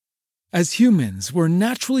As humans, we're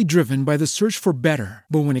naturally driven by the search for better.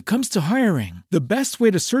 But when it comes to hiring, the best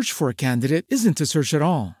way to search for a candidate isn't to search at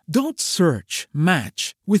all. Don't search,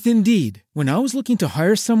 match with Indeed. When I was looking to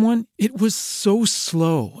hire someone, it was so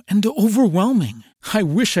slow and overwhelming. I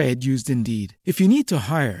wish I had used Indeed. If you need to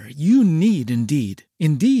hire, you need Indeed.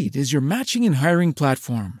 Indeed is your matching and hiring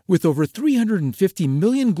platform with over 350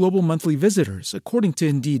 million global monthly visitors, according to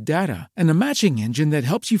Indeed data, and a matching engine that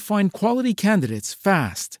helps you find quality candidates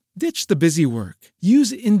fast. Ditch the busy work.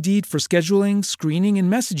 Use Indeed for scheduling, screening,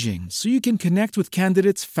 and messaging so you can connect with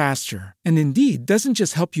candidates faster. And Indeed doesn't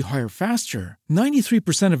just help you hire faster.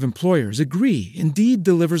 93% of employers agree Indeed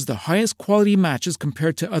delivers the highest quality matches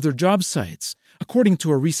compared to other job sites, according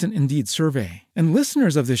to a recent Indeed survey. And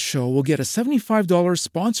listeners of this show will get a $75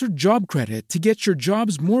 sponsored job credit to get your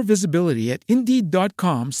jobs more visibility at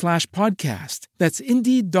Indeed.com/podcast. That's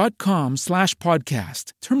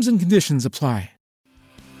Indeed.com/podcast. Terms and conditions apply.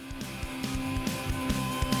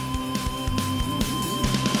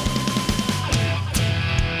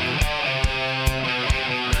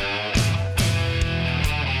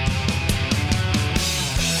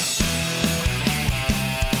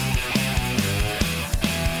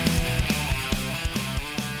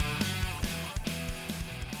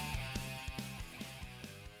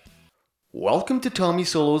 Welcome to Tommy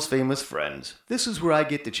Solo's Famous Friends. This is where I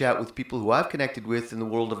get to chat with people who I've connected with in the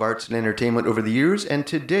world of arts and entertainment over the years, and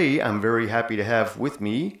today I'm very happy to have with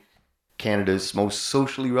me Canada's most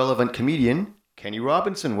socially relevant comedian, Kenny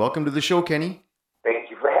Robinson. Welcome to the show, Kenny. Thank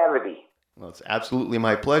you for having me. Well, it's absolutely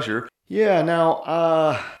my pleasure. Yeah, now,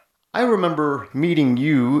 I remember meeting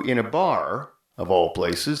you in a bar, of all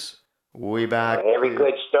places, way back. Every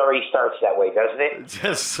good story starts that way, doesn't it?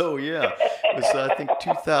 Just so, yeah. It was, I think,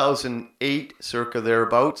 2008, circa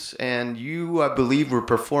thereabouts, and you, I believe, were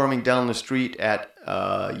performing down the street at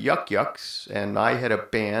Yuck Yucks, and I had a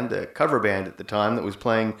band, a cover band at the time, that was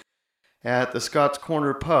playing at the Scott's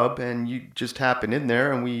Corner pub, and you just happened in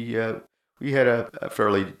there, and we had a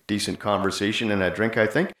fairly decent conversation and a drink, I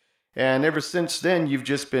think, and ever since then, you've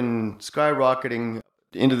just been skyrocketing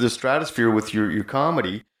into the stratosphere with your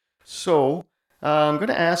comedy. So, I'm going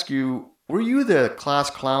to ask you, were you the class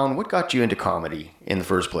clown? What got you into comedy in the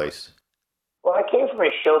first place? Well, I came from a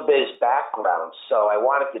showbiz background, so I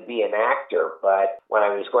wanted to be an actor. But when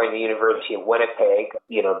I was going to the University of Winnipeg,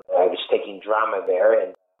 I was taking drama there,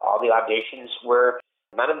 and all the auditions were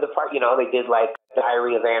none of the part. They did like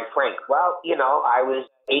Diary of Anne Frank. Well, I was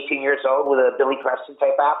 18 years old with a Billy Preston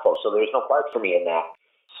type afro, so there's no part for me in that.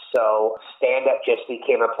 So stand-up just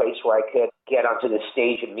became a place where I could get onto the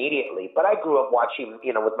stage immediately. But I grew up watching,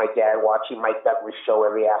 with my dad, watching Mike Douglas' show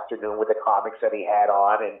every afternoon with the comics that he had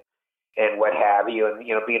on and what have you. And,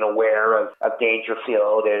 being aware of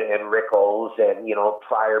Dangerfield and Rickles and,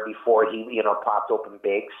 Pryor before he, popped open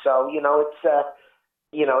big. So,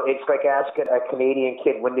 it's like asking a Canadian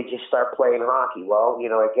kid, when did you start playing hockey? Well,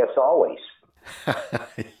 I guess always.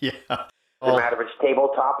 Yeah. No matter if it's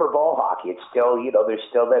tabletop or ball hockey, it's still, there's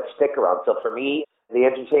still that stick around. So for me, the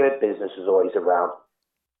entertainment business is always around.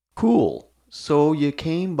 Cool. So you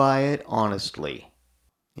came by it honestly.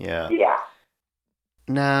 Yeah. Yeah.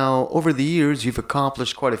 Now, over the years, you've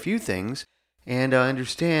accomplished quite a few things, and I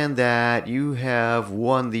understand that you have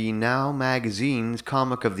won the Now Magazine's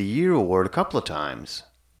Comic of the Year award a couple of times.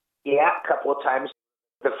 Yeah, a couple of times.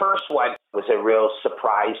 The first one was a real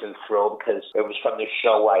surprise and thrill because it was from the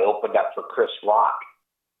show I opened up for Chris Rock.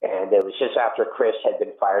 And it was just after Chris had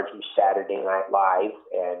been fired from Saturday Night Live.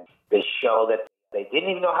 And the show that they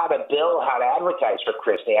didn't even know how to advertise for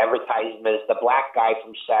Chris. They advertised him as the black guy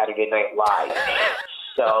from Saturday Night Live.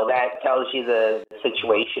 So that tells you the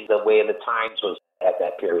situation, the way of the times was at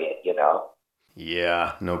that period,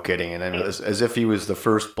 Yeah, no kidding. And as if he was the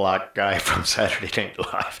first black guy from Saturday Night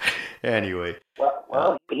Live. Anyway.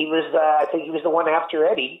 Well, he was, I think he was the one after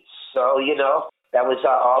Eddie. So, that was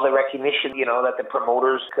all the recognition, that the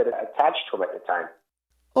promoters could attach to him at the time.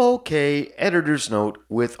 Okay, editor's note,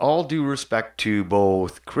 with all due respect to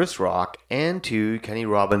both Chris Rock and to Kenny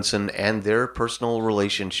Robinson and their personal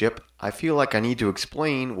relationship, I feel like I need to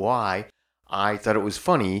explain why I thought it was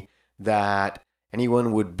funny that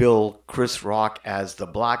anyone would bill Chris Rock as the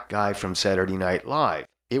black guy from Saturday Night Live.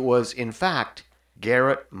 It was, in fact,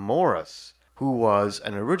 Garrett Morris, who was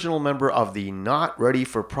an original member of the Not Ready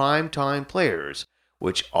for Primetime Players,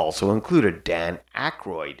 which also included Dan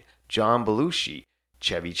Aykroyd, John Belushi,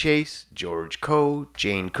 Chevy Chase, George Coe,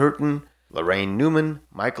 Jane Curtin, Lorraine Newman,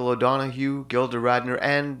 Michael O'Donoghue, Gilda Radner,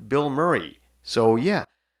 and Bill Murray. So yeah,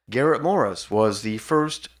 Garrett Morris was the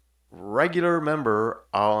first regular member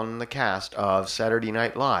on the cast of Saturday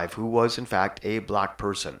Night Live who was in fact a black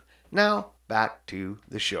person. Now, back to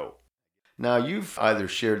the show. Now, you've either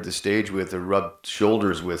shared the stage with or rubbed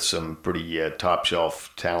shoulders with some pretty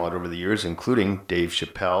top-shelf talent over the years, including Dave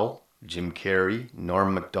Chappelle, Jim Carrey,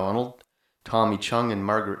 Norm Macdonald, Tommy Chung, and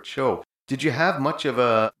Margaret Cho. Did you have much of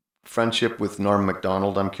a friendship with Norm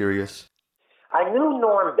Macdonald, I'm curious? I knew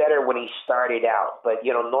Norm better when he started out, but,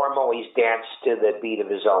 Norm always danced to the beat of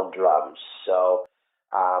his own drums. So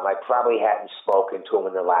I probably hadn't spoken to him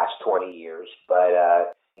in the last 20 years,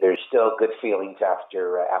 but there's still good feelings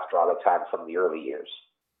after all the time from the early years.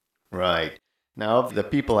 Right. Now, of the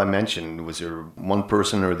people I mentioned, was there one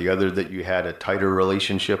person or the other that you had a tighter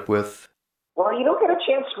relationship with? Well, you don't get a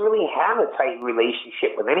chance to really have a tight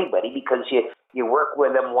relationship with anybody because you work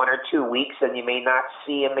with them 1 or 2 weeks and you may not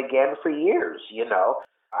see him again for years,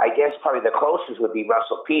 I guess probably the closest would be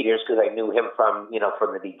Russell Peters because I knew him from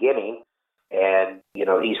the beginning. And,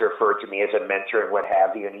 he's referred to me as a mentor and what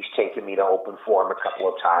have you, and he's taken me to open forum a couple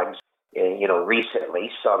of times,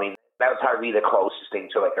 recently. So, that would probably be the closest thing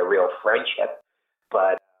to like a real friendship.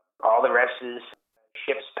 But all the rest is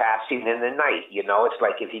ships passing in the night. It's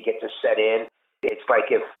like if you get to set in, it's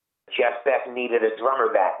like if Jeff Beck needed a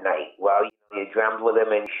drummer that night. Well, you drummed with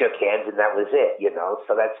him and shook hands, and that was it,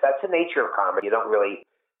 So that's the nature of comedy. You don't really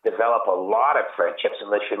develop a lot of friendships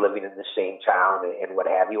unless you're living in the same town and what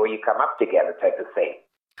have you, or you come up together type of thing.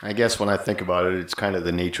 I guess when I think about it, it's kind of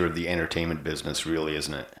the nature of the entertainment business, really,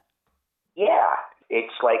 isn't it? Yeah.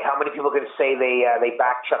 It's like how many people can say they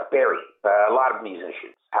back Chuck Berry? A lot of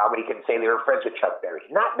musicians. How many can say they were friends with Chuck Berry?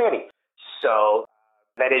 Not many. So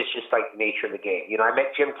that is just like the nature of the game. I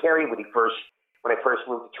met Jim Carrey when I first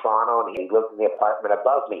moved to Toronto, and he lived in the apartment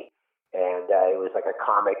above me. And it was like a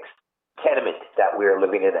comics tenement that we were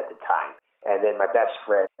living in at the time. And then my best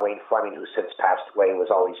friend, Wayne Fleming, who since passed away,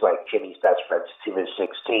 was always like Jimmy's best friend since he was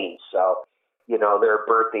 16. So, there are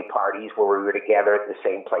birthday parties where we were together at the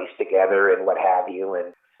same place together and what have you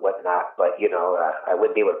and whatnot. But, I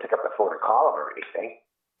wouldn't be able to pick up the phone and call him or anything.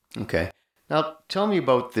 Okay. Now, tell me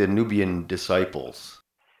about the Nubian Disciples.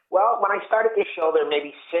 Well, when I started this show, there were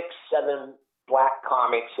maybe 6, 7 black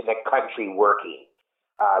comics in the country working.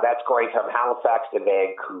 That's going from Halifax to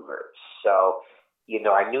Vancouver. So,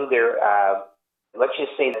 I knew let's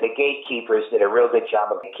just say the gatekeepers did a real good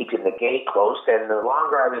job of keeping the gate closed. And the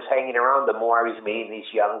longer I was hanging around, the more I was meeting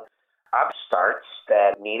these young upstarts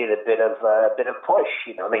that needed a bit of push.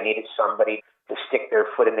 They needed somebody to stick their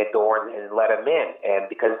foot in the door and let them in. And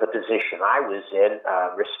because of the position I was in,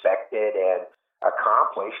 respected and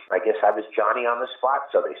accomplished, I guess I was Johnny on the spot,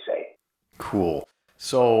 so they say. Cool.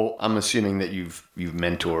 So I'm assuming that you've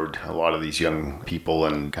mentored a lot of these young people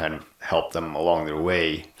and kind of helped them along their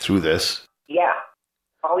way through this. Yeah.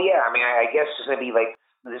 Oh, yeah. I guess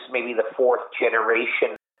this may be the 4th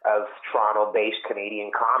generation of Toronto-based Canadian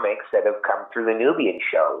comics that have come through the Nubian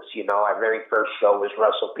shows. Our very first show was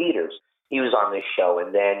Russell Peters. He was on this show.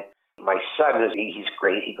 And then my son, he's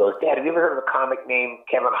great. He goes, Dad, have you ever heard of a comic named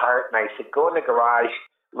Kevin Hart? And I said, go in the garage,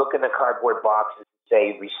 look in the cardboard boxes,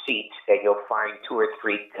 say receipt, and you'll find 2 or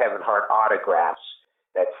 3 Kevin Hart autographs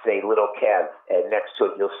that say Little Kev, and next to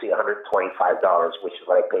it you'll see $125, which is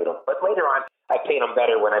what I paid him. But later on, I paid him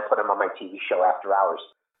better when I put him on my TV show After Hours.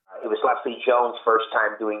 It was Leslie Jones' first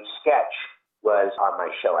time doing sketch was on my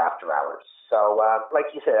show After Hours. So, like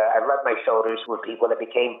you said, I rubbed my shoulders with people that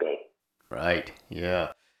became big. Right,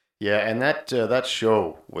 yeah. Yeah, and that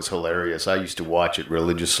show was hilarious. I used to watch it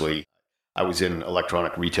religiously. I was in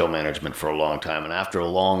electronic retail management for a long time, and after a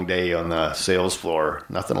long day on the sales floor,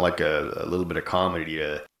 nothing like a little bit of comedy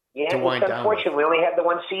to wind down. Unfortunate. We only had the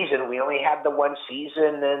one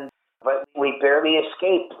season, but we barely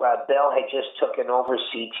escaped. Bell had just taken over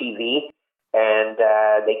CTV, and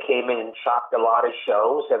they came in and chopped a lot of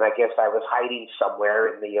shows, and I guess I was hiding somewhere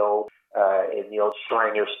in the old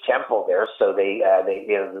Shriners Temple there, so the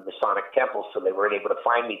Masonic Temple, so they weren't able to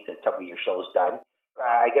find me to tell me your show's done.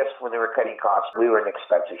 I guess when they were cutting costs, we were an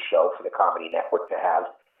expensive show for the Comedy Network to have.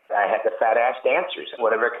 I had the fat ass dancers.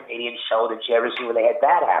 Whatever Canadian show did you ever see where they had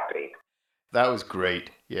that happening? That was great.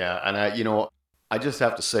 Yeah, and I just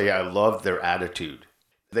have to say I loved their attitude.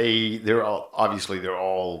 They're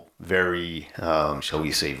all very, shall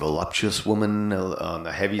we say, voluptuous women on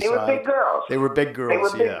the heavy side. They were big girls. They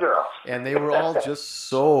were big girls. And they were all just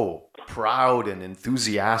so proud and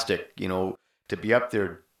enthusiastic, to be up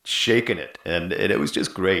there shaking it, and it was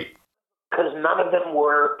just great. Because none of them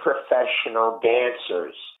were professional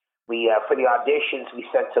dancers. We for the auditions, we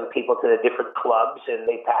sent some people to the different clubs, and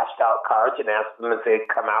they passed out cards and asked them if they'd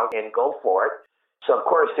come out and go for it. So, of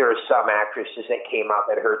course, there were some actresses that came out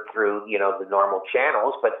that heard through, the normal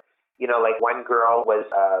channels, but, like one girl was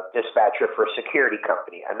a dispatcher for a security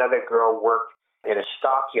company. Another girl worked in a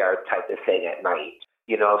stockyard type of thing at night.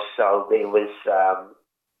 So it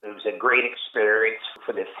was a great experience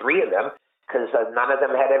for the three of them because none of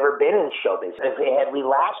them had ever been in showbiz. If had we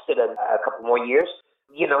lasted a couple more years,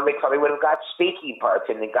 they probably would have got speaking parts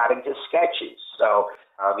and they got into sketches. So,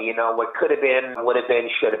 what could have been, would have been,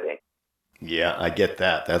 should have been. Yeah, I get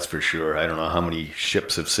that. That's for sure. I don't know how many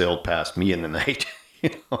ships have sailed past me in the night.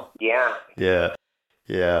 Yeah.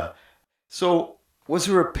 Yeah. So, was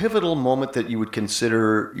there a pivotal moment that you would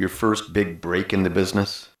consider your first big break in the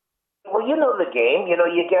business? Well, you know the game.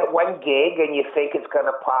 You get one gig and you think it's going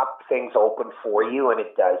to pop things open for you, and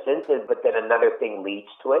it doesn't. But then another thing leads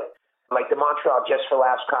to it. Like the Montreal Just for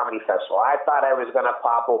Laughs Comedy Festival. I thought I was going to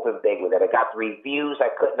pop open big with it. I got the reviews.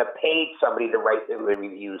 I couldn't have paid somebody to write the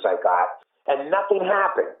reviews I got. And nothing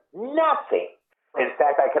happened. Nothing. In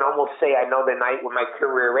fact, I can almost say I know the night when my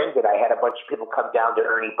career ended, I had a bunch of people come down to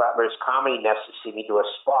Ernie Butler's Comedy Nest to see me do a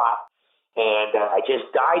spot. And I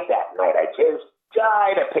just died that night. I just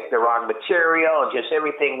died. I picked the wrong material and just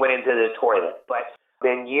everything went into the toilet. But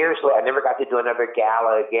then years later, I never got to do another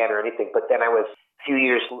gala again or anything. But then I was 10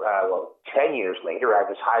 years later, I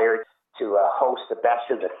was hired to host the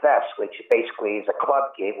Best of the Fest, which basically is a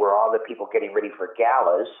club gig where all the people getting ready for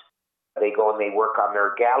galas, they go and they work on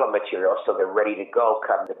their gala material so they're ready to go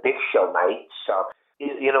come the big show night. So,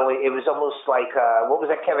 it was almost like, what was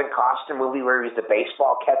that Kevin Costner movie where he was the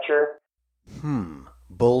baseball catcher?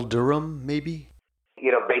 Bull Durham, maybe?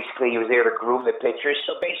 Basically he was there to groom the pitchers.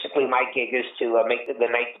 So basically my gig is to make the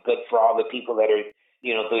night good for all the people that are,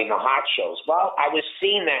 doing the hot shows. Well, I was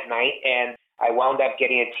seen that night and I wound up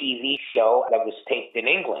getting a TV show that was taped in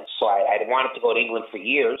England. So I wanted to go to England for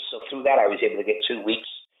years. So through that I was able to get 2 weeks,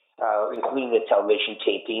 including the television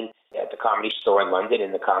taping at the Comedy Store in London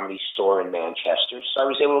and the Comedy Store in Manchester. So I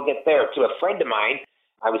was able to get there. To a friend of mine,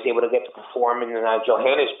 I was able to get to perform in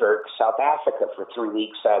Johannesburg, South Africa for 3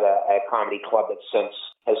 weeks at a comedy club that since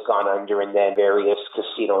has gone under, and then various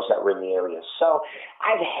casinos that were in the area. So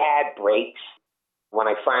I've had breaks. When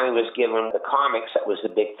I finally was given the comics, that was the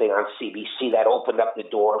big thing on CBC, that opened up the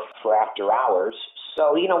door for after hours.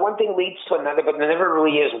 So, one thing leads to another, but there never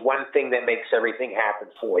really is one thing that makes everything happen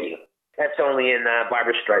for you. That's only in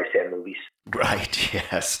Barbra Streisand movies. Right,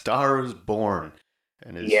 yeah. Star is Born.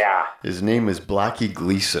 And his name is Blackie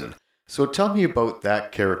Gleason. So tell me about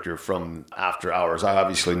that character from After Hours. I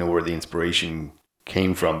obviously know where the inspiration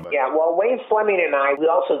came from. But... Yeah, well, Wayne Fleming and I, we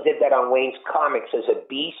also did that on Wayne's Comics as a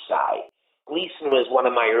B-side. Gleason was one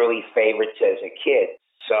of my early favorites as a kid.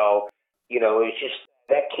 So, it was just,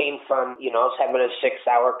 that came from, I was having a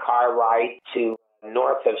 6-hour car ride to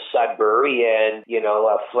north of Sudbury and,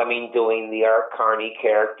 Fleming doing the Art Carney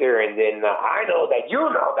character. And then I know that you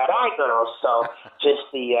know that I know. So just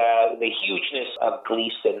the hugeness of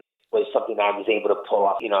Gleason was something I was able to pull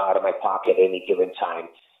off, out of my pocket at any given time.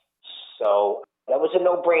 So that was a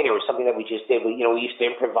no-brainer. It was something that we just did. We used to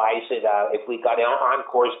improvise it. If we got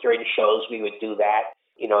encores during shows, we would do that,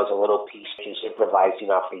 as a little piece, just improvising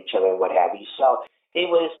off of each other and what have you. So it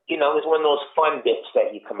was, it was one of those fun bits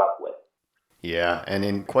that you come up with. Yeah, and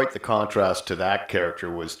in quite the contrast to that character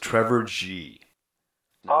was Trevor G.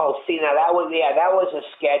 Oh, see, now that was a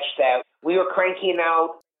sketch that we were cranking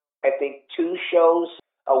out, I think, 2 shows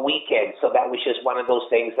a weekend. So that was just one of those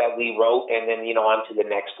things that we wrote and then, on to the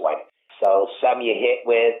next one. So some you hit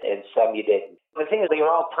with and some you didn't. The thing is, they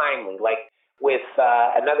were all timely. Like with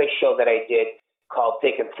another show that I did called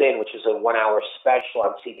Thick and Thin, which is a 1-hour special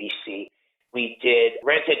on CBC, we did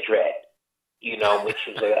Rent a Dread, which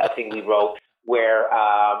is a thing we wrote where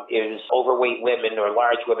it was overweight women or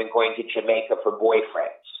large women going to Jamaica for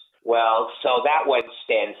boyfriends. Well, so that one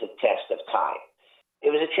stands the test of time.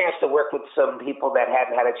 It was a chance to work with some people that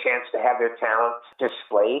hadn't had a chance to have their talents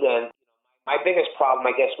displayed. And my biggest problem,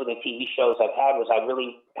 I guess, with the TV shows I've had was I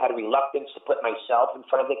really had a reluctance to put myself in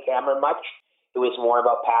front of the camera much. It was more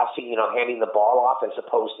about passing, handing the ball off as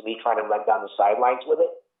opposed to me trying to run down the sidelines with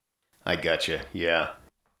it. I gotcha, yeah.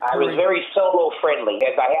 I was very solo friendly.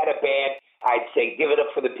 If I had a band, I'd say, give it up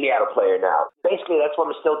for the piano player now. Basically, that's what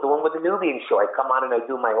I'm still doing with the Nubian show. I come on and I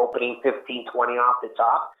do my opening 15, 20 off the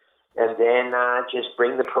top, and then just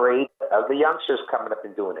bring the parade of the youngsters coming up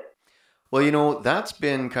and doing it. Well, that's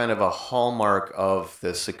been kind of a hallmark of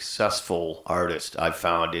the successful artist I've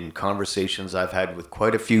found in conversations I've had with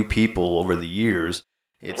quite a few people over the years.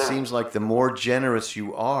 It seems like the more generous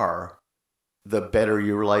you are, the better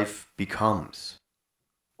your life becomes.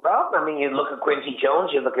 Well, you look at Quincy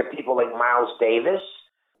Jones, you look at people like Miles Davis.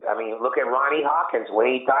 Look at Ronnie Hawkins. When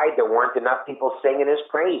he died, there weren't enough people singing his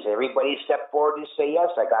praise. Everybody stepped forward to say, yes,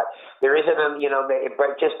 there isn't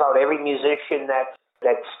but just about every musician that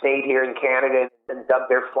stayed here in Canada and dubbed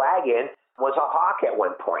their flag in was a Hawk at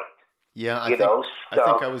one point. Yeah, I So,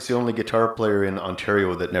 think I was the only guitar player in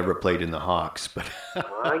Ontario that never played in the Hawks, but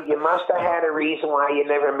well, you must have had a reason why you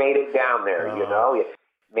never made it down there,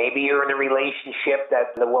 Maybe you're in a relationship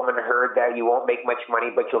that the woman heard that you won't make much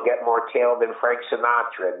money, but you'll get more tail than Frank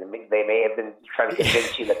Sinatra. And they may have been trying to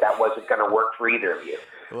convince you that wasn't going to work for either of you.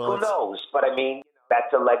 well, Who knows? But I mean,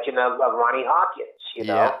 that's a legend of Ronnie Hawkins,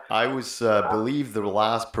 Yeah, I was, believe, the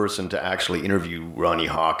last person to actually interview Ronnie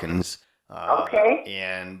Hawkins. Okay.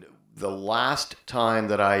 And the last time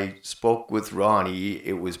that I spoke with Ronnie,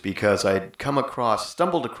 it was because I'd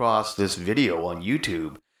stumbled across this video on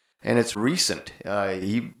YouTube. And it's recent.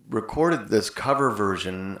 He recorded this cover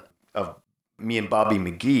version of me and Bobby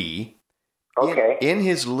McGee in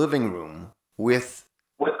his living room with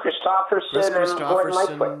Christopherson and Gordon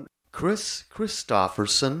Lightfoot. Chris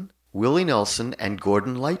Christopherson, Willie Nelson, and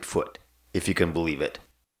Gordon Lightfoot, if you can believe it.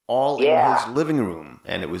 All in his living room.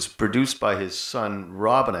 And it was produced by his son,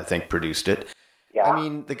 Robin, I think, produced it. Yeah. I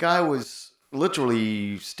mean, the guy was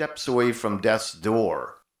literally steps away from death's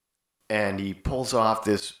door. And he pulls off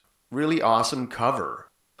this really awesome cover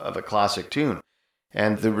of a classic tune.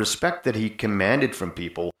 And the respect that he commanded from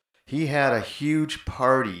people, he had a huge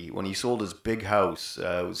party when he sold his big house.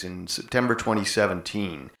 It was in September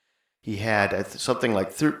 2017. He had something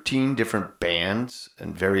like 13 different bands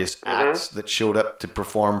and various acts that showed up to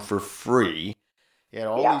perform for free. He had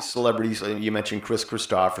all these celebrities. You mentioned Chris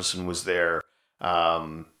Christopherson was there.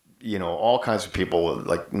 All kinds of people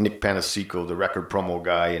like Nick Panasico, the record promo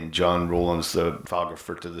guy, and John Rowlands, the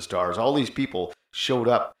photographer to the stars. All these people showed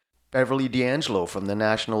up. Beverly D'Angelo from the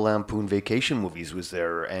National Lampoon Vacation movies was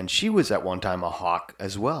there, and she was at one time a Hawk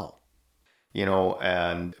as well.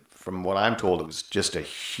 And from what I'm told, it was just a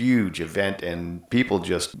huge event, and people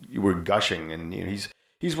just were gushing. And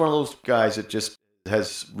he's one of those guys that just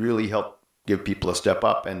has really helped give people a step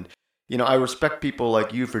up. And I respect people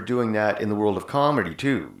like you for doing that in the world of comedy,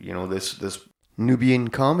 too. This Nubian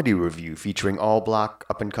comedy review featuring all black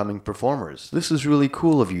up-and-coming performers. This is really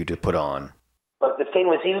cool of you to put on. But the thing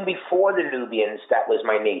was, even before the Nubians, that was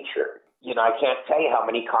my nature. I can't tell you how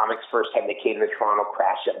many comics first time they came to Toronto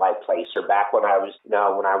crashed at my place, or back when I was,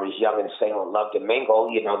 when I was young and single and loved to mingle,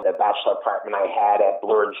 the bachelor apartment I had at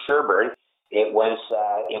Bloor and Sherbourne, it was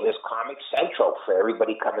Comic Central for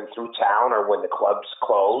everybody coming through town, or when the clubs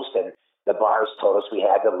closed and the bars told us we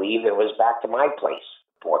had to leave, it was back to my place.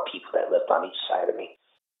 Poor people that lived on each side of me.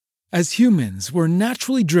 As humans, we're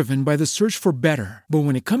naturally driven by the search for better. But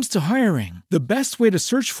when it comes to hiring, the best way to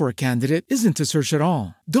search for a candidate isn't to search at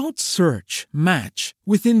all. Don't search, match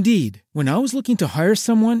with Indeed. When I was looking to hire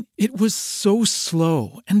someone, it was so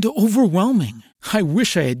slow and overwhelming. I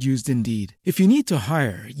wish I had used Indeed. If you need to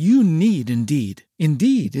hire, you need Indeed.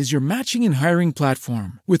 Indeed is your matching and hiring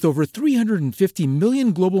platform with over 350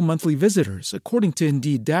 million global monthly visitors, according to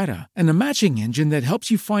Indeed data, and a matching engine that helps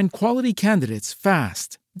you find quality candidates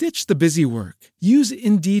fast. Ditch the busy work. Use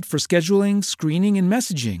Indeed for scheduling, screening, and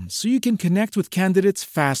messaging so you can connect with candidates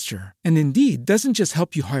faster. And Indeed doesn't just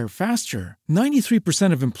help you hire faster.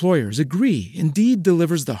 93% of employers agree Indeed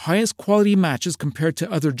delivers the highest quality matches compared to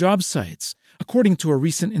other job sites, according to a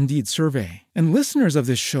recent Indeed survey. And listeners of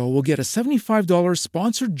this show will get a $75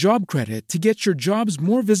 sponsored job credit to get your jobs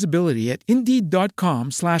more visibility at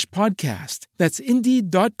Indeed.com/podcast. That's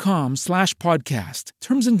Indeed.com/podcast.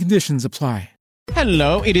 Terms and conditions apply.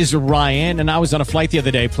 Hello, it is Ryan, and I was on a flight the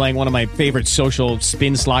other day playing one of my favorite social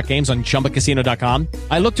spin slot games on ChumbaCasino.com.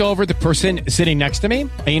 I looked over at the person sitting next to me,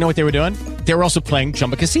 and you know what they were doing? They were also playing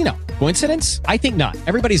Chumba Casino. Coincidence? I think not.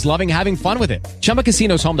 Everybody's loving having fun with it. Chumba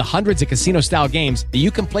Casino is home to hundreds of casino-style games that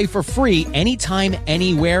you can play for free anytime,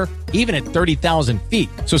 anywhere, even at 30,000 feet.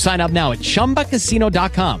 So sign up now at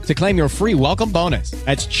ChumbaCasino.com to claim your free welcome bonus.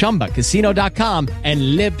 That's ChumbaCasino.com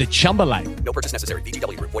and live the Chumba life. No purchase necessary.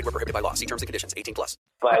 VGW. Void where prohibited by law. See terms and conditions. 18+.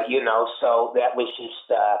 But, so that was just,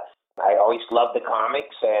 I always loved the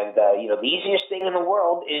comics. And, the easiest thing in the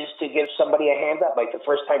world is to give somebody a hand up. Like the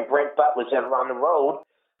first time Brent Butt was ever on the road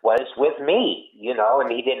was with me, and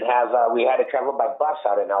he didn't have, we had to travel by bus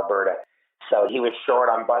out in Alberta. So he was short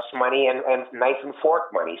on bus money and knife and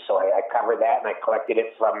fork money. So I covered that, and I collected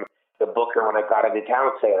it from the booker when I got into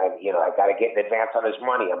town saying, I got to get an advance on his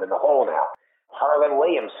money. I'm in the hole now. Harlan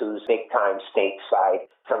Williams, who's big time stateside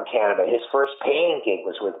from Canada, his first paying gig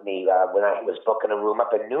was with me when I was booking a room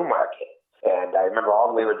up in Newmarket. And I remember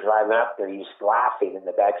all we were driving up there, he's laughing in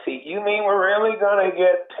the back seat. You mean we're really going to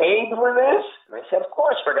get paid for this? And I said, of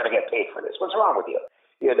course we're going to get paid for this. What's wrong with you?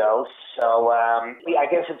 So I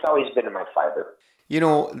guess it's always been in my fiber.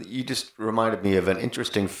 You just reminded me of an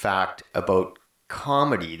interesting fact about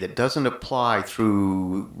comedy that doesn't apply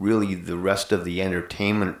through really the rest of the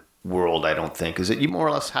entertainment world, I don't think. Is it you more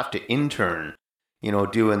or less have to intern,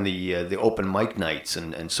 doing the open mic nights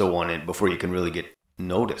and so on before you can really get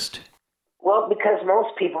noticed? Well, because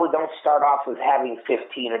most people don't start off with having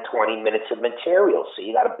 15 or 20 minutes of material, so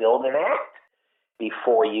you got to build an act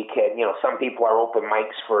before you can, some people are open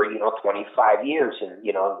mics for, 25 years, and,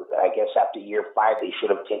 I guess after year 5 they should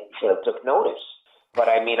have took notice. But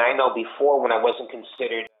I mean, I know before when I wasn't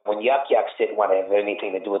considered, when Yuck Yucks didn't want to have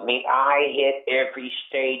anything to do with me, I hit every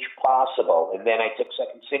stage possible. And then I took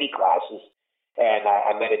Second City classes, and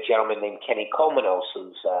I met a gentleman named Kenny Komenos,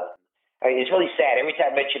 who's, it's really sad. Every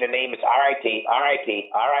time I mention a name, it's R.I.P.,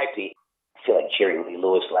 R.I.P., R.I.P. I feel like Jerry Lee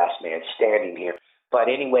Lewis, last man standing here. But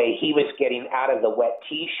anyway, he was getting out of the wet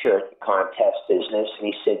T-shirt contest business, and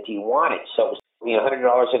he said, do you want it? So it was $100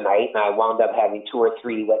 a night, and I wound up having 2 or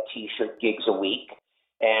 3 wet T-shirt gigs a week.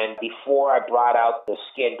 And before I brought out the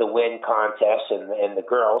Skin to Win contest and the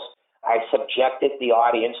girls, I subjected the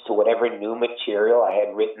audience to whatever new material I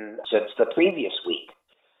had written since the previous week.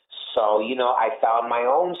 So, I found my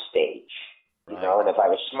own stage, and if I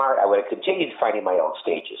was smart, I would have continued finding my own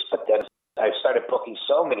stages. But then I started booking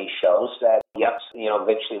so many shows that Yucks,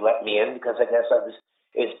 eventually let me in, because I guess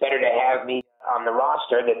it's better to have me on the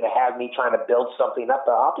roster than to have me trying to build something up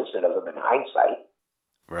the opposite of them in hindsight.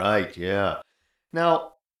 Right, yeah.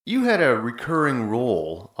 Now, you had a recurring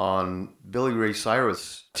role on Billy Ray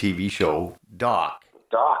Cyrus' TV show, Doc.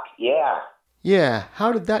 Doc, yeah. Yeah,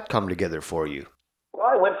 how did that come together for you? Well,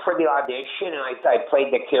 I went for the audition, and I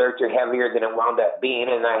played the character heavier than it wound up being,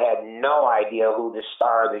 and I had no idea who the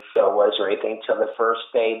star of the show was or anything until the first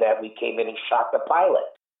day that we came in and shot the pilot.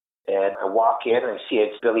 And I walk in, and I see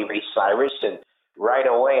it's Billy Ray Cyrus, and right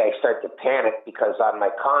away I start to panic because on my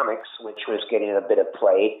comics, which was getting a bit of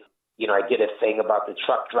play, I did a thing about the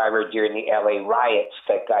truck driver during the LA riots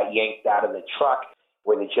that got yanked out of the truck,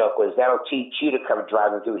 where the joke was, that'll teach you to come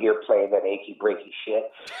driving through here playing that achy breaky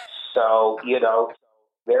shit. So,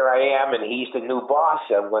 there I am, and he's the new boss.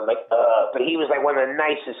 And when but he was like one of the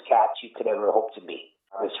nicest cats you could ever hope to meet.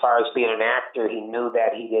 As far as being an actor, he knew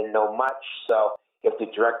that he didn't know much. So if the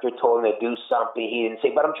director told him to do something, he didn't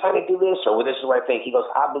say, but I'm trying to do this, or well, this is what I think. He goes,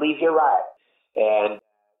 I believe you're right. And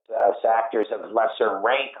us actors of lesser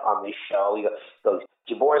rank on this show, he goes,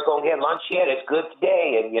 your boys gonna get lunch yet? It's good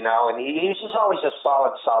today. And, and he's just always a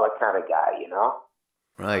solid kind of guy,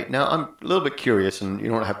 Right. Now, I'm a little bit curious, and you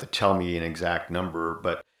don't have to tell me an exact number,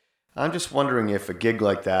 but I'm just wondering if a gig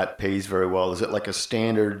like that pays very well. Is it like a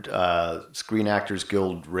standard Screen Actors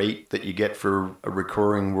Guild rate that you get for a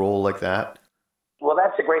recurring role like that? Well,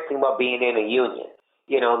 that's the great thing about being in a union.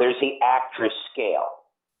 There's the actress scale.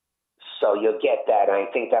 So you'll get that, and I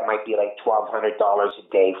think that might be like $1,200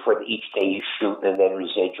 a day for each day you shoot, and then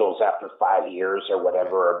residuals after 5 years or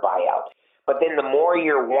whatever, or buyout. But then the more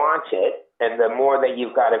you're wanted, and the more that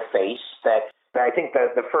you've got to face, that I think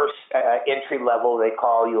the first entry level, they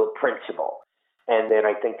call you a principal. And then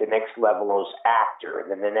I think the next level is actor,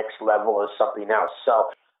 and then the next level is something else. So,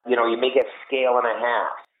 you may get scale and a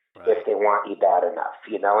half. Right. If they want you bad enough,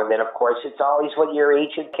 and then of course it's always what your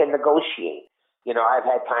agent can negotiate. I've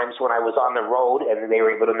had times when I was on the road and they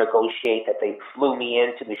were able to negotiate that they flew me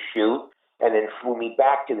into the shoot and then flew me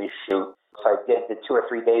back to the shoot. So I did the 2 or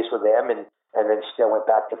 3 days with them and then still went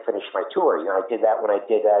back to finish my tour. I did that when I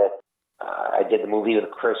did the movie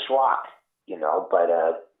with Chris Rock, but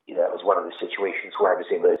that was one of the situations where I was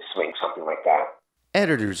able to swing something like that.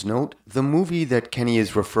 Editor's note, the movie that Kenny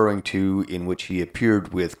is referring to in which he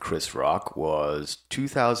appeared with Chris Rock was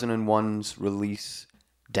 2001's release,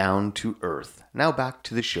 Down to Earth. Now back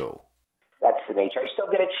to the show. That's the nature. I still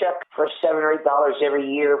get a check for $7 or $8 every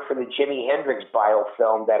year for the Jimi Hendrix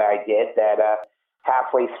biofilm that I did. That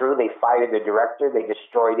halfway through, they fired the director, they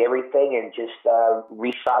destroyed everything, and just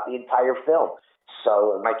reshot the entire film.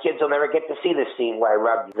 So my kids will never get to see the scene where I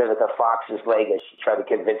rubbed Vivica Fox's leg as she tried to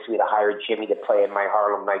convince me to hire Jimmy to play in my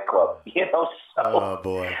Harlem nightclub. So. Oh,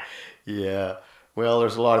 boy. Yeah. Well,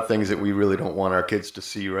 there's a lot of things that we really don't want our kids to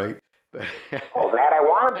see, right? Oh, that I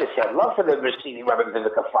wanted to say. I'd love for them to see me rubbing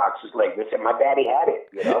Vivica Fox's leg. They said my daddy had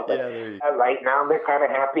it, But right now they're kind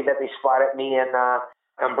of happy that they spotted me in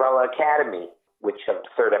Umbrella Academy, which the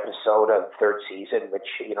third episode of third season, which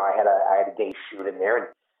I had a day shoot in there, and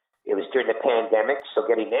it was during the pandemic, so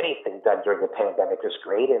getting anything done during the pandemic was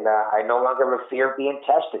great, and I no longer have a fear of being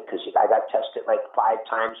tested because I got tested like 5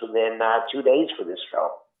 times within 2 days for this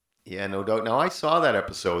show. Yeah, no doubt. Now I saw that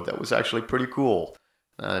episode. That was actually pretty cool.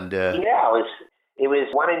 And yeah, it was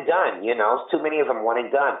one and done. Too many of them one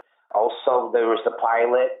and done. Also, there was the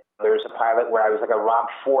pilot. There was a pilot where I was like a Rob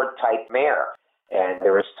Ford type mayor. And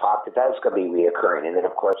there was talk that was going to be reoccurring. And then,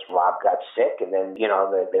 of course, Rob got sick, and then,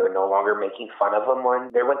 they were no longer making fun of him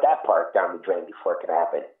when there went that part down the drain before it could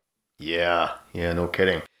happen. Yeah, no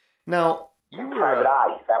kidding. Now, you were Private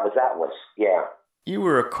Eye, that was, yeah. You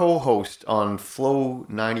were a co-host on Flow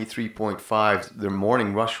 93.5, their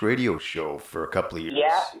morning rush radio show for a couple of years.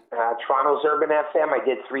 Yeah, Toronto's Urban FM. I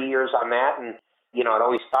did 3 years on that, and I'd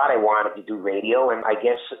always thought I wanted to do radio, and I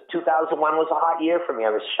guess 2001 was a hot year for me. I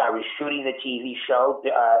was shooting the TV show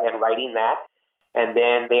and writing that, and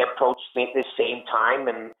then they approached me at the same time,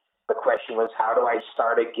 and the question was, how do I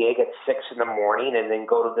start a gig at 6 a.m. and then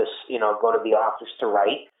go to the office to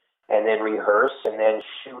write, and then rehearse, and then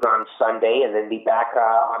shoot on Sunday, and then be back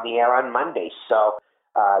on the air on Monday. So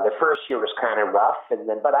the first year was kind of rough,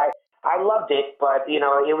 but I loved it, but, it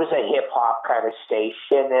was a hip-hop kind of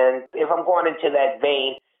station, and if I'm going into that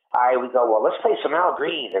vein, I would go, well, let's play some Al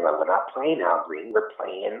Green. They're like, we're not playing Al Green, we're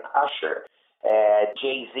playing Usher.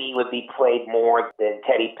 Jay-Z would be played more than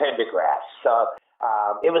Teddy Pendergrass. So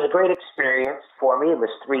it was a great experience for me. It was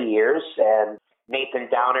 3 years, and Nathan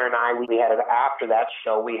Downer and I, we had after that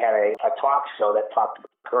show, we had a talk show that talked about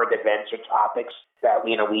current events or topics that,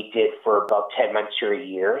 we did for about 10 months or a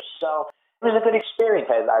year. So it was a good experience.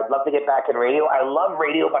 I'd love to get back in radio. I love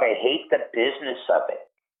radio, but I hate the business of it.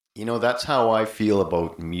 That's how I feel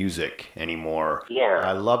about music anymore. Yeah.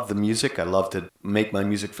 I love the music. I love to make my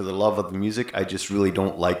music for the love of the music. I just really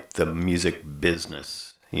don't like the music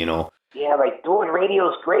business, Yeah, like doing radio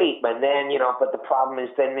is great, but then, but the problem is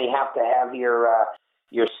then they have to have your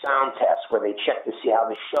sound test where they check to see how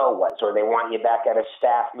the show was, or they want you back at a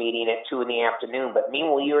staff meeting at 2 p.m. But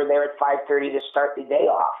meanwhile, you were there at 5:30 to start the day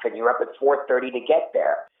off, and you're up at 4:30 to get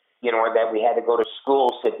there. Or that we had to go to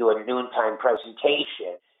schools to do a noontime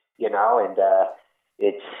presentation, and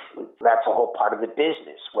that's a whole part of the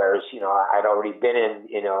business. Whereas, I'd already been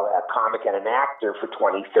in, a comic and an actor for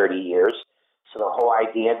 20, 30 years. So the whole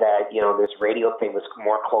idea that, this radio thing was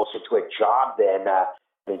more closer to a job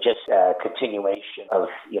than just a continuation of,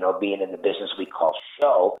 being in the business we call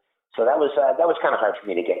show. So that was kind of hard for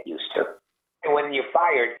me to get used to. And when you're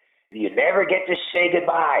fired, you never get to say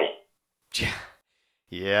goodbye.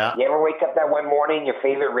 Yeah. You ever wake up that one morning, your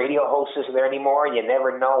favorite radio host isn't there anymore, and you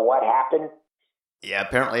never know what happened? Yeah,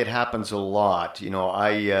 apparently it happens a lot.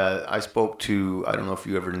 I spoke to, I don't know if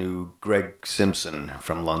you ever knew Greg Simpson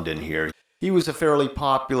from London here. He was a fairly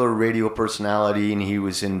popular radio personality, and he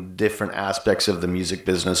was in different aspects of the music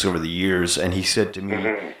business over the years. And he said to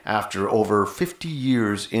me, after over 50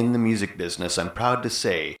 years in the music business, I'm proud to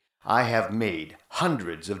say I have made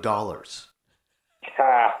hundreds of dollars.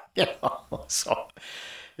 So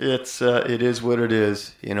it is what it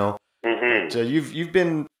is, So you've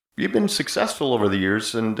been successful over the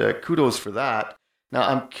years, and kudos for that. Now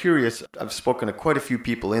I'm curious. I've spoken to quite a few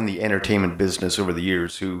people in the entertainment business over the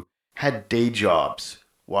years who had day jobs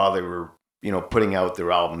while they were, putting out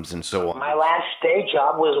their albums and so on. My last day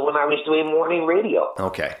job was when I was doing morning radio.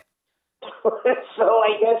 Okay. So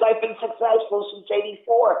I guess I've been successful since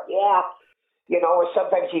 '84. Yeah.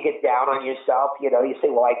 Sometimes you get down on yourself. You say,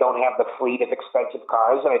 well, I don't have the fleet of expensive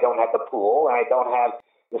cars, and I don't have the pool, and I don't have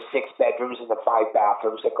the 6 bedrooms and the 5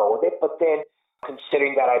 bathrooms that go with it. But then,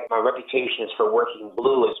 considering that my reputation is for working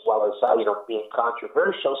blue as well as, being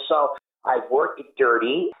controversial, so I've worked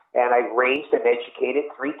dirty, and I've raised and educated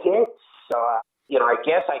 3 kids. So, I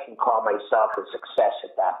guess I can call myself a success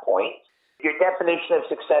at that point. Your definition of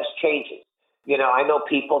success changes. I know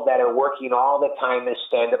people that are working all the time as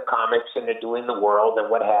stand-up comics, and they're doing the world and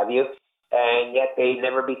what have you, and yet they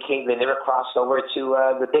never crossed over to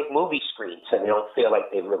the big movie screens, and they don't feel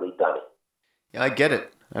like they've really done it. Yeah, I get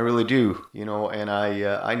it. I really do. And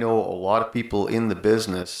I know a lot of people in the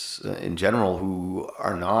business in general who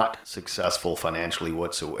are not successful financially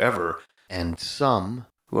whatsoever, and some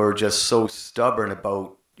who are just so stubborn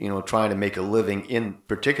about trying to make a living in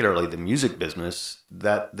particularly the music business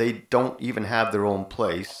that they don't even have their own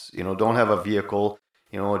place, don't have a vehicle,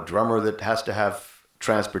 a drummer that has to have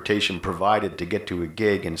transportation provided to get to a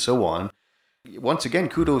gig and so on. Once again,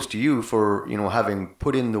 kudos to you for, having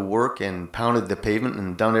put in the work and pounded the pavement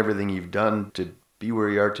and done everything you've done to be where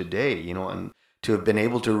you are today, and to have been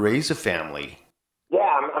able to raise a family.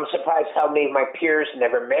 Yeah, I'm surprised how many of my peers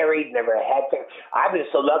never married, never had to. I've been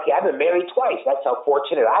so lucky. I've been married twice. That's how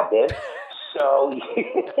fortunate I've been. So, and,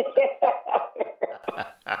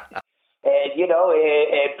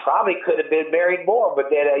 it probably could have been married more, but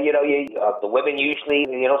then, the women usually,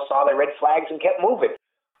 saw the red flags and kept moving.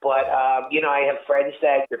 But, I have friends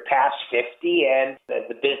that are past 50 and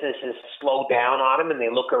the business has slowed down on them, and they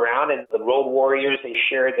look around, and the road warriors they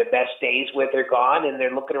shared their best days with are gone, and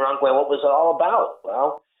they're looking around going, what was it all about?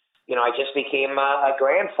 Well, I just became a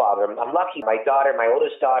grandfather. I'm lucky. My daughter, my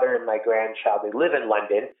oldest daughter, and my grandchild, they live in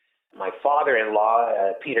London. My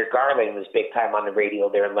father-in-law, Peter Garland, was big time on the radio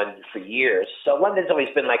there in London for years. So London's always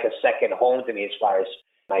been like a second home to me as far as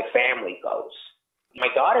my family goes. My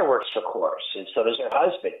daughter works for Course, and so does her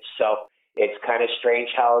husband. So it's kind of strange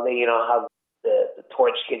how how the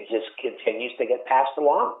torch just continues to get passed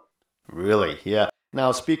along. Really? Yeah.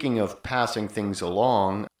 Now, speaking of passing things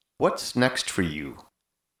along, what's next for you?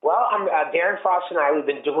 Well, Darren Frost and I, we've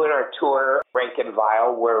been doing our tour, Rank and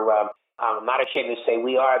Vile, where I'm not ashamed to say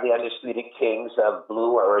we are the undisputed kings of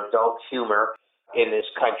blue or adult humor in this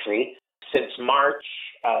country. Since March,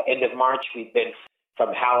 end of March, we've been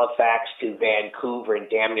from Halifax to Vancouver and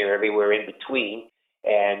damn near everywhere in between.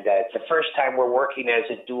 And it's the first time we're working as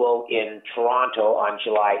a duo in Toronto on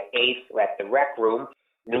July 8th at the Rec Room,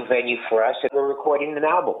 new venue for us, and we're recording an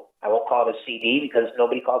album. I won't call it a CD because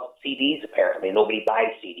nobody calls it CDs, apparently. Nobody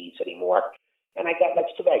buys CDs anymore. And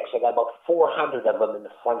that's too bad because I got about 400 of them in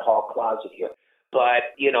the front hall closet here.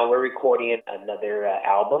 But, we're recording another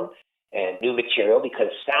album and new material because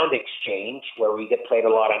Sound Exchange, where we get played a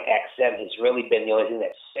lot on XM, has really been the only thing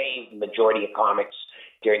that saved the majority of comics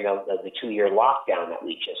during the 2-year lockdown that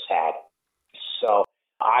we just had. So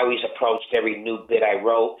I always approached every new bit I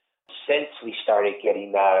wrote since we started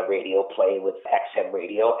getting radio play with XM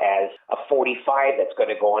Radio as a 45 that's going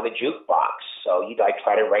to go on the jukebox. So I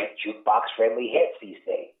try to write jukebox-friendly hits these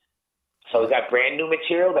days. So we got brand new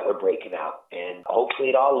material that we're breaking out, and hopefully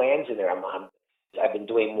it all lands in there. I've been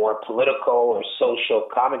doing more political or social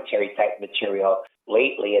commentary type material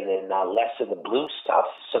lately, and then less of the blue stuff.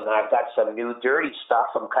 So now I've got some new dirty stuff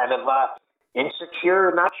I'm kind of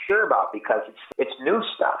insecure, not sure about because it's new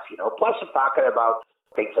stuff, Plus I'm talking about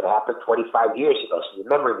things that happened 25 years ago, so the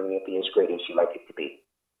memory may not be as great as you like it to be.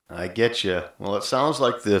 I get you. Well, it sounds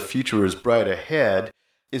like the future is bright ahead.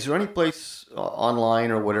 Is there any place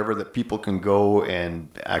online or whatever that people can go and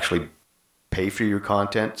actually pay for your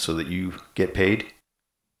content so that you get paid?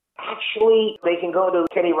 Actually, they can go to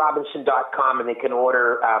KennyRobinson.com and they can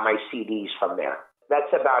order my CDs from there.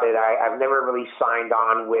 That's about it. I've never really signed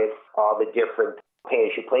on with all the different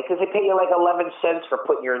pay-as-you-play because they pay you like 11 cents for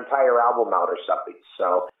putting your entire album out or something.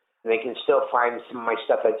 So they can still find some of my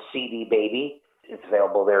stuff at CD Baby. It's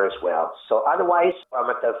available there as well. So otherwise, I'm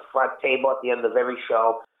at the front table at the end of every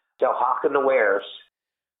show, still hawking the wares.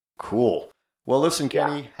 Cool. Well, listen,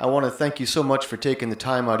 Kenny, I want to thank you so much for taking the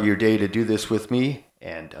time out of your day to do this with me.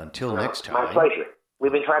 And until next time. My pleasure.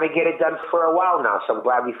 We've been trying to get it done for a while now, so I'm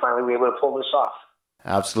glad we finally were able to pull this off.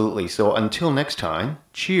 Absolutely. So until next time,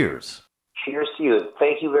 cheers. Cheers to you.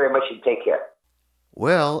 Thank you very much and take care.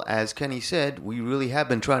 Well, as Kenny said, we really have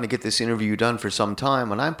been trying to get this interview done for some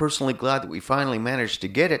time, and I'm personally glad that we finally managed to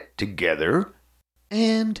get it together.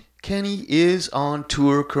 And Kenny is on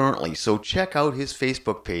tour currently, so check out his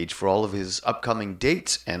Facebook page for all of his upcoming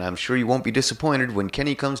dates, and I'm sure you won't be disappointed when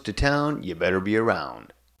Kenny comes to town. You better be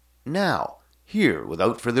around. Now, here,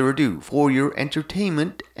 without further ado, for your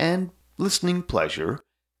entertainment and listening pleasure,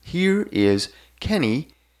 here is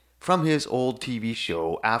Kenny from his old TV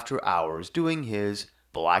show After Hours doing his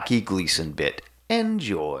Blackie Gleason bit.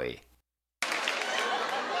 Enjoy.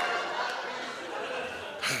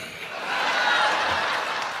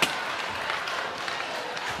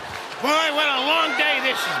 Boy, what a long day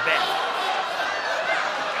this has been.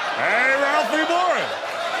 Hey, Ralphie boy.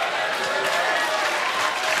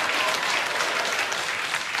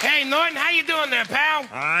 Hey, Norton, how you doing there, pal?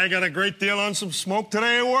 I got a great deal on some smoke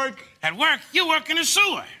today at work. At work? You work in the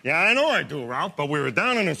sewer. Yeah, I know I do, Ralph, but we were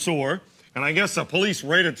down in the sewer, and I guess the police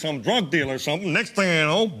raided some drug deal or something. Next thing I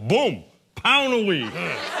know, boom, pound of weed.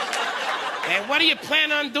 Hey, what do you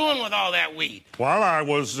plan on doing with all that weed? Well, I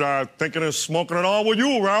was thinking of smoking it all with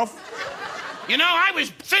you, Ralph. You know, I was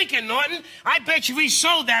thinking, Norton, I bet you we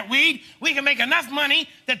sold that weed, we can make enough money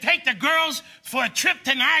to take the girls for a trip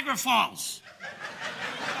to Niagara Falls.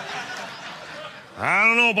 I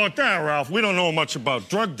don't know about that, Ralph. We don't know much about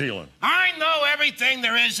drug dealing. I know everything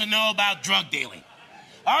there is to know about drug dealing.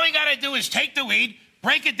 All we gotta do is take the weed,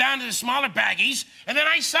 break it down to the smaller baggies, and then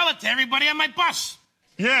I sell it to everybody on my bus.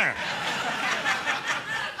 Yeah.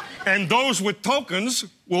 And those with tokens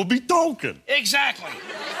will be token. Exactly.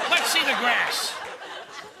 Let's see the grass.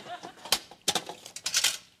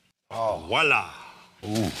 Oh, voila.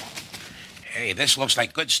 Ooh. Hey, this looks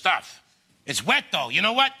like good stuff. It's wet, though. You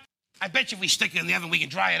know what? I bet you if we stick it in the oven, we can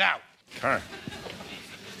dry it out. Okay.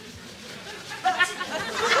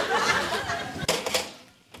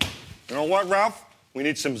 You know what, Ralph? We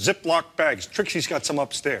need some Ziploc bags. Trixie's got some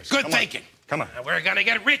upstairs. Good thinking. Come on. Now, we're gonna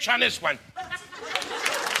get rich on this one.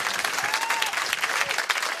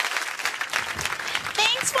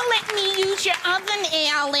 Thanks Thanks for letting me use your oven,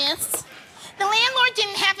 Alice. The landlord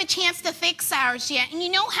didn't have a chance to fix ours yet, and you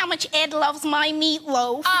know how much Ed loves my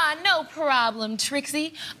meatloaf. No problem,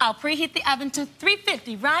 Trixie. I'll preheat the oven to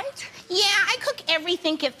 350, right? Yeah, I cook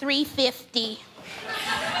everything at 350.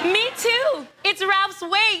 Me too. It's Ralph's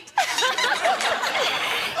weight.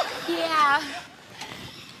 Yeah.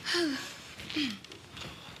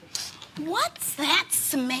 What's that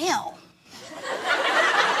smell?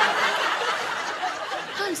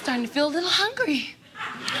 I'm starting to feel a little hungry.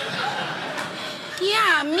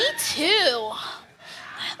 Yeah, me too.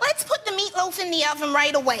 Let's put the meatloaf in the oven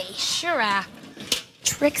right away. Sure,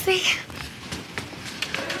 Trixie?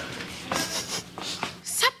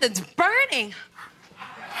 Something's burning.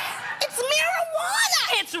 It's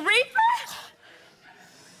marijuana! It's reefer?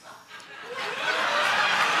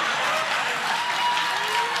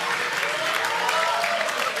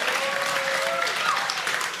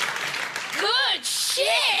 Good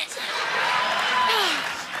shit!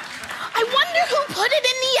 I wonder who put it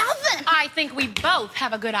in the oven. I think we both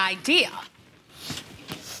have a good idea.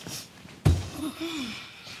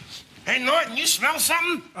 Hey, Norton, you smell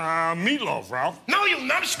something? Meatloaf, Ralph. No, you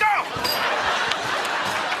numbskull!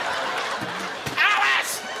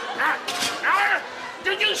 Alice!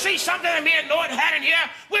 Did you see something that me and Norton had in here?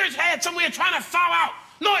 We had something we were trying to thaw out.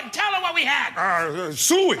 Norton, tell her what we had.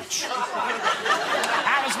 Sewage.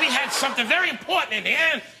 Alice, we had something very important in here,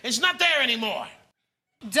 and it's not there anymore.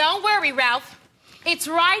 Don't worry, Ralph. It's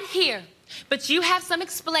right here. But you have some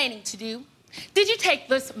explaining to do. Did you take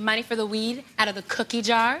this money for the weed out of the cookie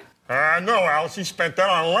jar? No, Alice. He spent that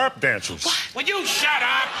on lap dancers. What? Would you shut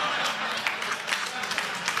up?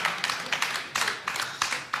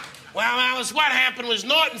 Well, Alice, what happened was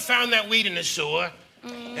Norton found that weed in the sewer,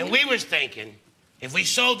 and we was thinking, if we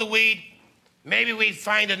sold the weed, maybe we'd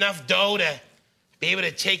find enough dough to be able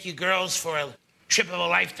to take you girls for a trip of a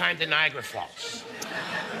lifetime to Niagara Falls.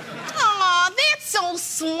 Aw, that's so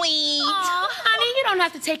sweet. Aw, honey, you don't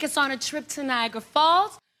have to take us on a trip to Niagara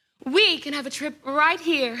Falls. We can have a trip right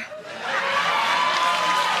here.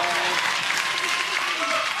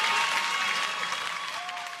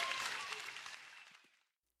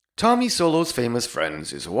 Tommy Solo's Famous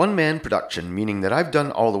Friends is a one-man production, meaning that I've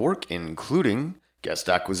done all the work, including guest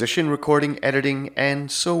acquisition, recording, editing,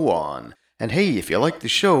 and so on. And hey, if you like the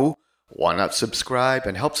show, why not subscribe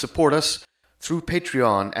and help support us through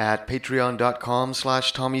Patreon at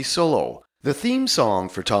patreon.com/TommySolo. The theme song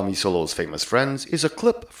for Tommy Solo's Famous Friends is a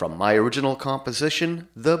clip from my original composition,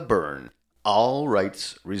 The Burn. All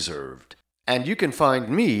rights reserved. And you can find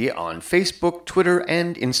me on Facebook, Twitter,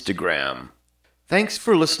 and Instagram. Thanks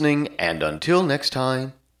for listening, and until next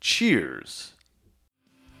time, cheers.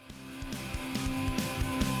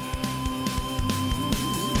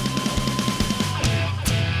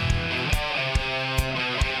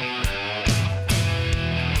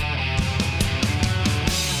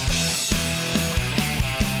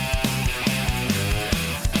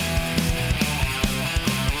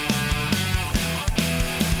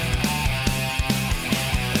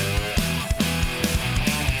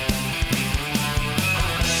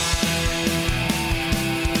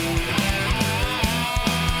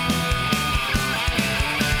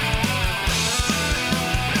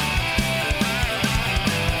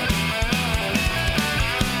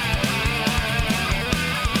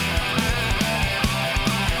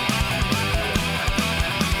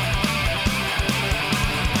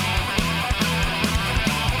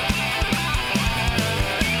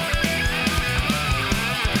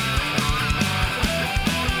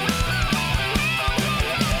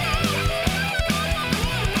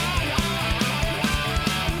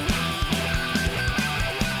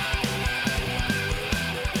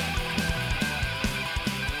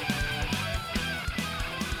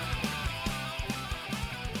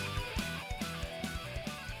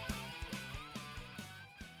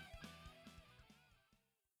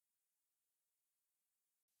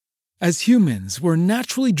 As humans, we're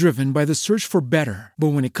naturally driven by the search for better.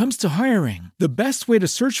 But when it comes to hiring, the best way to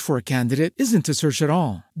search for a candidate isn't to search at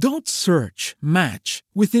all. Don't search, match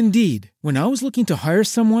with Indeed. When I was looking to hire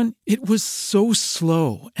someone, it was so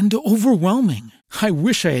slow and overwhelming. I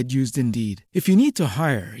wish I had used Indeed. If you need to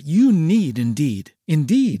hire, you need Indeed.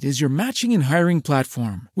 Indeed is your matching and hiring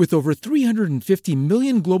platform with over 350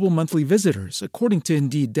 million global monthly visitors, according to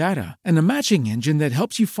Indeed data, and a matching engine that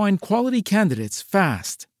helps you find quality candidates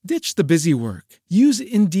fast. Ditch the busy work. Use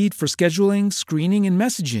Indeed for scheduling, screening, and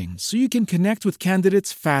messaging so you can connect with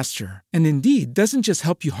candidates faster. And Indeed doesn't just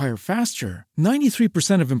help you hire faster.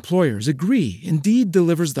 93% of employers agree Indeed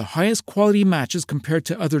delivers the highest quality matches compared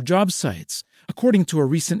to other job sites. according to a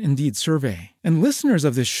recent Indeed survey. And listeners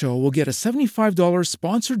of this show will get a $75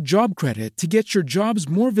 sponsored job credit to get your jobs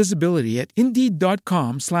more visibility at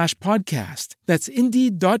Indeed.com/podcast. That's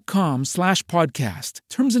Indeed.com/podcast.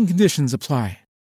 Terms and conditions apply.